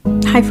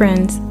Hi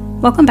friends,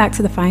 welcome back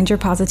to the Find Your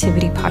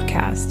Positivity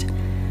podcast.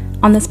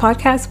 On this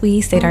podcast, we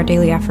state our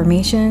daily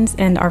affirmations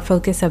and our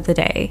focus of the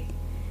day.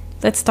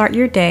 Let's start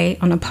your day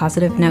on a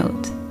positive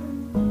note.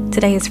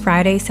 Today is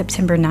Friday,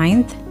 September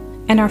 9th,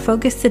 and our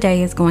focus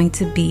today is going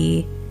to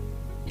be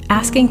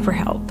asking for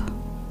help.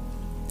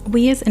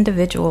 We as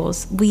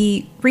individuals,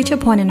 we reach a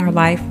point in our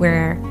life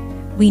where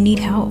we need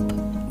help.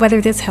 Whether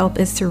this help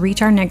is to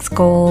reach our next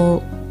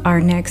goal, our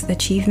next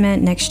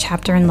achievement, next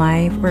chapter in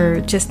life,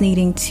 or just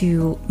needing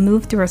to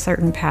move through a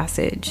certain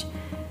passage.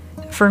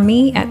 For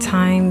me, at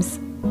times,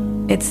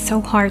 it's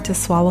so hard to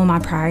swallow my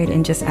pride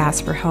and just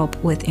ask for help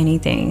with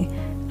anything.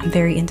 I'm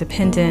very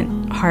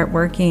independent,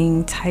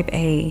 hardworking, type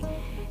A,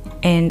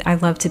 and I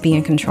love to be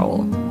in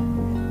control.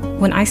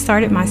 When I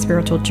started my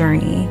spiritual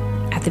journey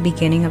at the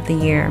beginning of the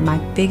year, my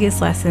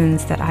biggest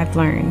lessons that I've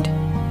learned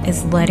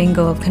is letting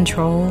go of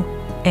control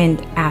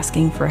and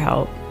asking for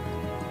help.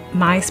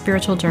 My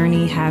spiritual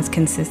journey has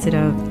consisted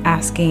of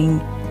asking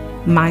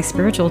my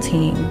spiritual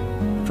team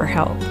for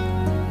help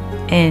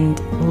and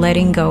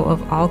letting go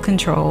of all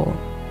control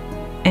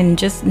and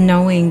just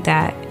knowing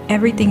that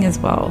everything is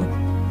well.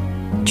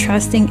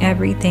 Trusting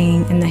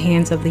everything in the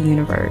hands of the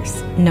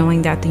universe,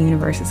 knowing that the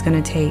universe is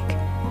going to take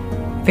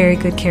very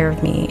good care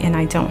of me and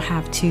I don't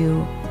have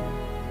to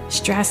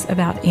stress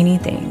about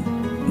anything.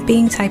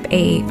 Being type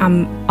A,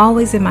 I'm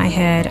always in my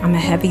head. I'm a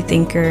heavy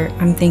thinker.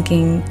 I'm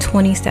thinking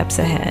 20 steps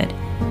ahead,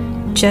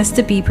 just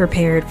to be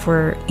prepared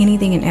for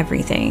anything and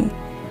everything.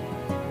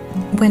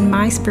 When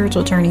my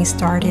spiritual journey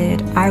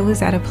started, I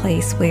was at a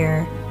place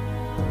where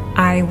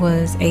I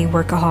was a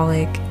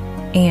workaholic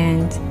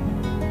and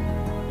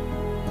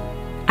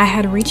I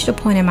had reached a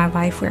point in my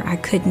life where I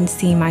couldn't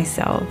see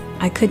myself.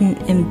 I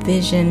couldn't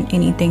envision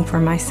anything for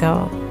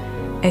myself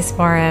as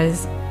far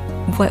as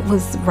what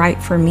was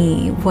right for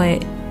me,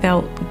 what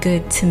felt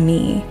good to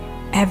me.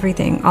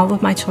 Everything, all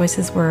of my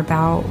choices were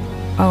about,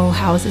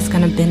 how is this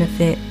going to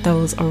benefit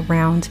those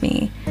around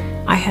me?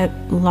 I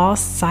had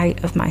lost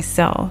sight of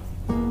myself.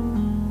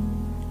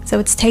 So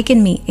it's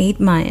taken me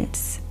 8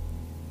 months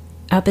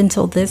up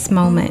until this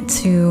moment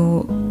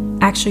to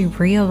actually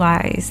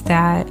realize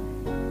that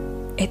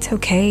it's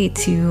okay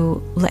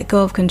to let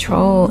go of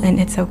control and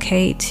it's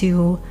okay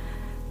to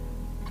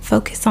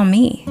focus on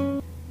me.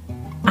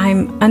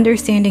 I'm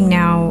understanding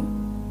now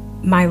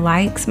my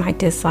likes, my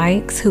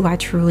dislikes, who I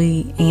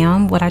truly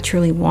am, what I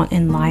truly want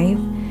in life.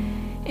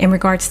 In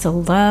regards to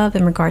love,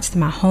 in regards to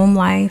my home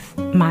life,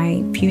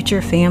 my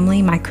future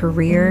family, my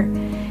career,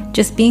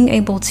 just being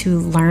able to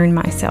learn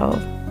myself.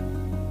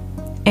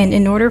 And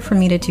in order for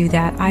me to do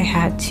that, I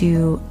had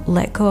to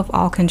let go of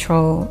all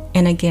control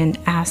and again,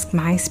 ask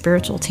my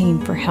spiritual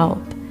team for help.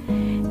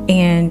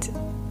 And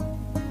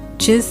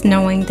just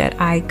knowing that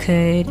I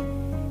could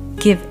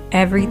give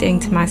everything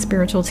to my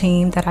spiritual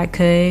team that I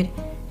could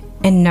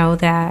and know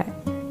that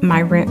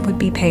my rent would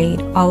be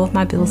paid, all of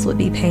my bills would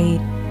be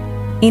paid,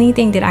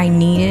 anything that I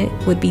needed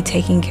would be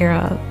taken care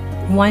of.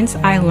 Once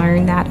I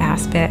learned that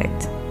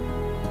aspect,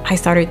 I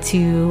started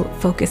to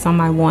focus on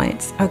my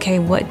wants. Okay,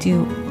 what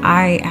do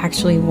I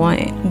actually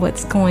want?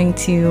 What's going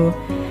to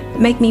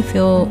make me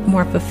feel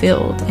more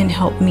fulfilled and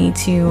help me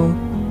to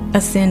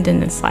ascend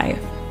in this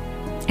life?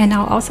 And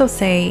I'll also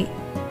say,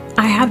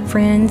 I had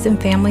friends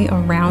and family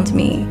around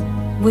me,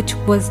 which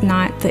was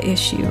not the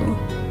issue.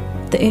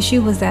 The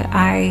issue was that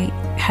I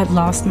had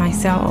lost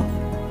myself.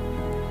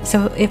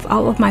 So if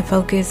all of my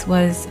focus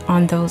was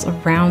on those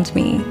around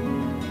me,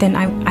 then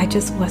I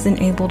just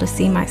wasn't able to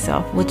see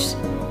myself, which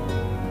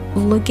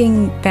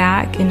looking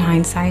back in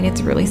hindsight, it's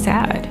really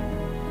sad.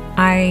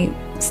 I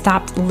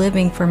stopped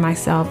living for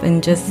myself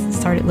and just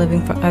started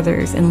living for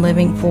others and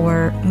living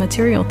for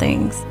material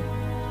things,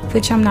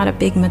 which I'm not a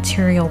big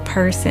material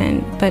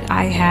person, but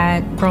I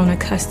had grown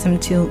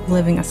accustomed to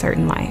living a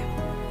certain life.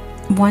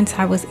 Once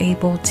I was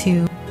able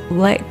to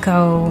let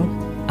go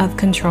of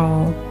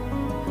control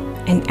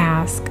and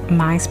ask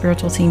my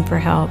spiritual team for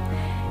help,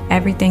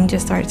 everything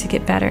just started to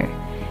get better.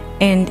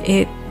 And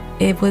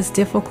it was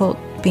difficult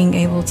being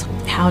able to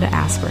how to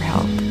ask for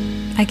help.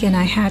 Again,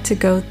 I had to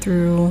go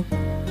through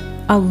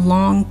a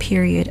long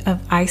period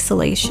of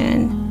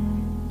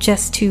isolation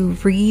just to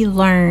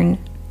relearn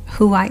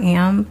who I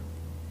am,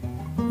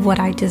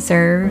 what I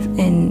deserve,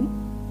 and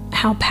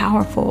how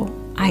powerful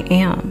I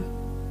am.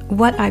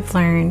 What I've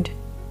learned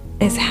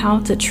is how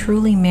to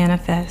truly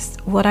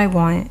manifest what I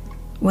want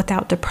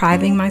without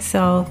depriving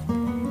myself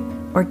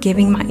or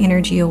giving my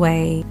energy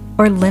away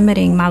or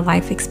limiting my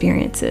life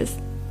experiences.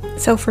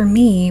 So for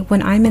me,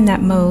 when I'm in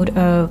that mode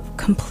of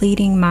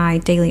completing my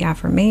daily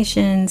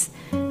affirmations,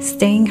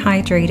 staying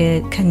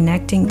hydrated,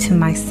 connecting to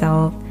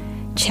myself,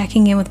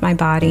 checking in with my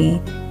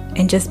body,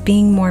 and just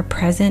being more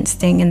present,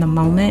 staying in the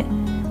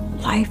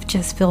moment, life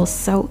just feels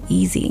so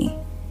easy.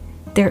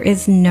 There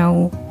is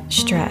no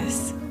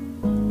stress.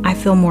 I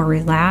feel more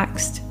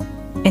relaxed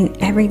and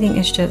everything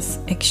is just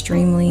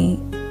extremely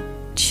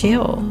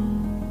chill.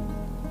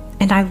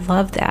 And I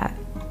love that.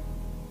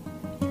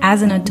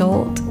 As an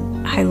adult,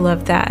 I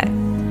love that.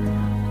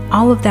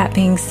 All of that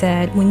being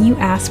said, when you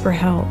ask for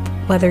help,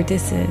 whether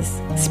this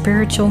is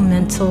spiritual,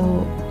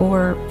 mental,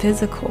 or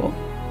physical.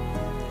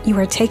 You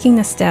are taking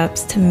the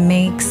steps to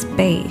make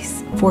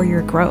space for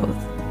your growth.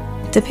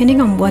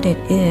 Depending on what it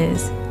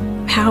is,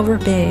 however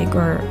big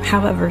or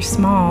however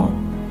small,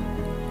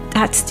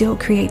 that still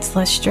creates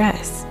less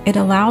stress. It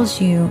allows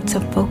you to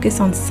focus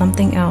on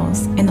something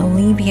else and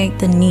alleviate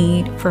the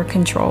need for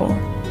control.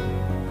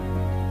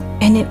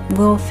 And it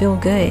will feel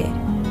good.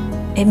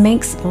 It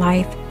makes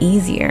life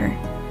easier.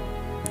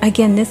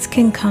 Again, this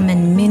can come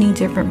in many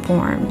different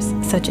forms,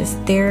 such as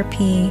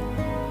therapy,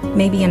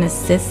 maybe an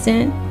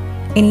assistant,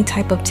 any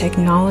type of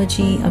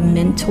technology, a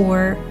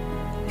mentor,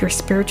 your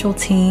spiritual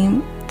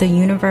team, the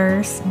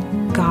universe,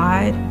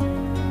 God,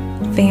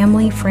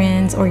 family,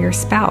 friends, or your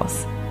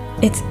spouse.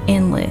 It's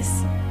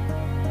endless.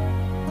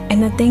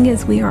 And the thing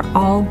is, we are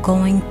all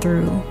going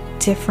through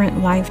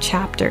different life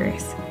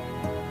chapters.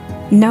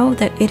 Know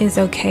that it is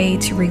okay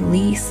to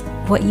release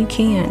what you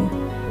can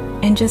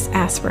and just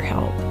ask for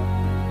help.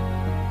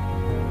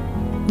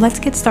 Let's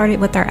get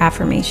started with our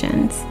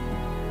affirmations.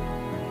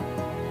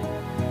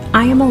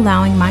 I am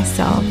allowing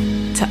myself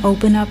to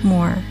open up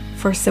more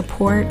for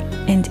support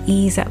and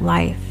ease at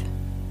life.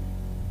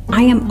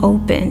 I am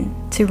open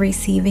to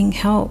receiving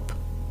help.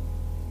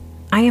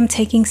 I am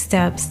taking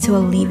steps to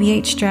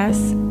alleviate stress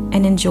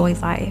and enjoy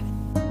life.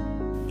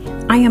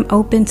 I am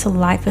open to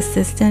life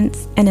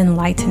assistance and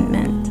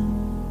enlightenment.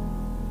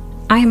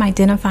 I am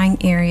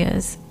identifying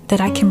areas that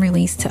I can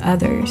release to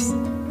others.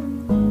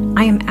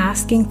 I am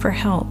asking for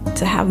help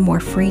to have more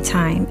free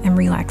time and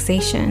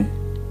relaxation.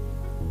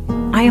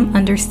 I am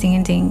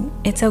understanding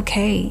it's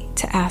okay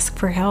to ask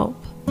for help.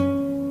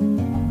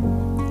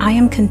 I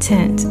am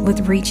content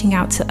with reaching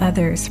out to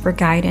others for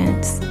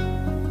guidance.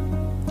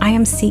 I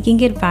am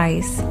seeking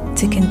advice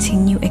to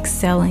continue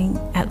excelling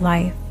at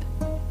life.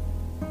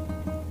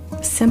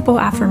 Simple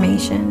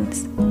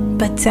affirmations,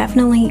 but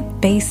definitely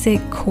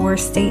basic core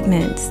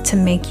statements to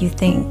make you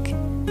think.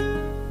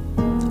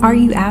 Are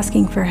you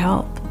asking for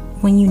help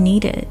when you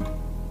need it?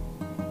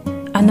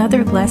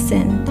 Another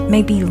lesson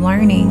may be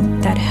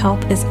learning that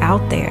help is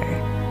out there.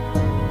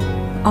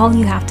 All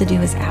you have to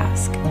do is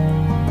ask.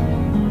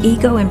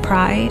 Ego and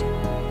pride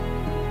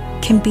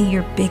can be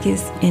your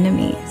biggest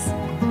enemies.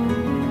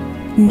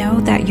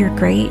 Know that you're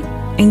great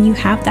and you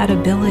have that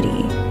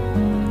ability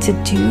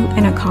to do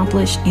and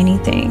accomplish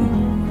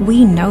anything.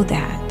 We know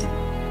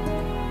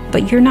that.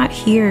 But you're not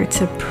here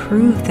to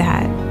prove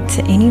that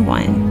to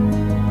anyone.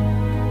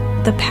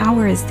 The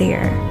power is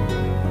there.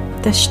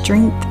 The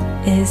strength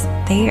is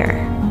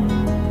there.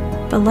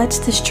 But let's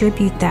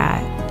distribute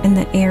that in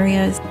the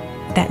areas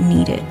that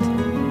need it.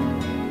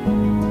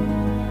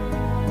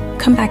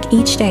 Come back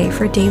each day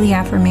for daily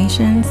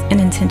affirmations and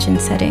intention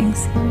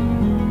settings.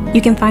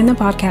 You can find the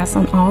podcast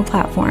on all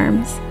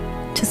platforms.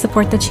 To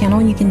support the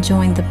channel, you can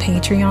join the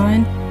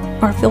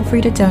Patreon or feel free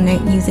to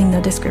donate using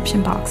the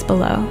description box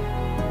below.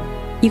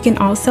 You can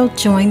also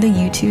join the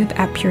YouTube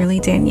at Purely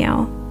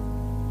Danielle.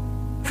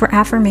 For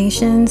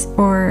affirmations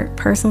or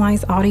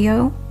personalized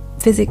audio,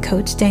 visit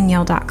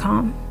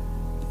CoachDanielle.com.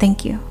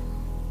 Thank you.